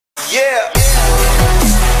Yeah.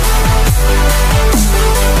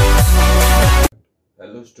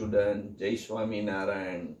 Hello student, Jai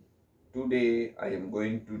Swaminarayan. Today I am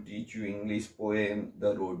going to teach you English poem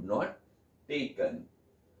The Road Not Taken.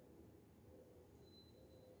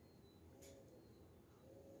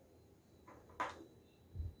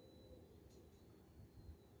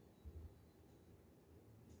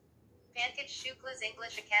 PANKAJ SHUKLA'S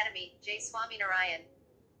English Academy, Jai Swaminarayan.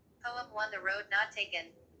 Poem 1 The Road Not Taken.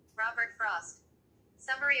 Robert Frost.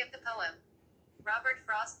 Summary of the poem. Robert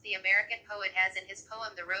Frost, the American poet, has in his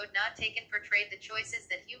poem The Road Not Taken portrayed the choices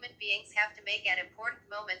that human beings have to make at important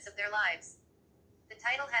moments of their lives. The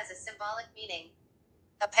title has a symbolic meaning.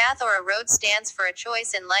 A path or a road stands for a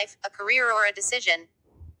choice in life, a career or a decision.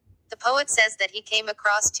 The poet says that he came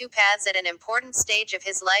across two paths at an important stage of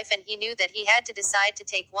his life and he knew that he had to decide to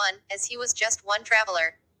take one, as he was just one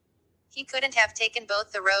traveler. He couldn't have taken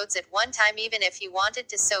both the roads at one time even if he wanted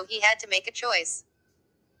to, so he had to make a choice.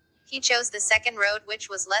 He chose the second road, which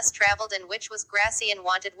was less traveled and which was grassy and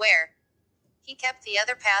wanted wear. He kept the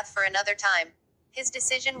other path for another time. His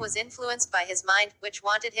decision was influenced by his mind, which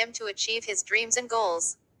wanted him to achieve his dreams and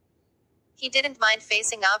goals. He didn't mind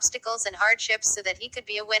facing obstacles and hardships so that he could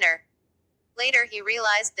be a winner. Later he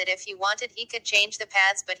realized that if he wanted he could change the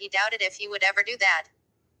paths, but he doubted if he would ever do that.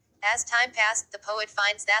 As time passed, the poet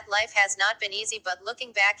finds that life has not been easy, but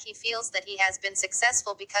looking back he feels that he has been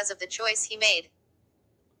successful because of the choice he made.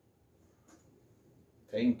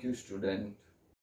 Thank you student.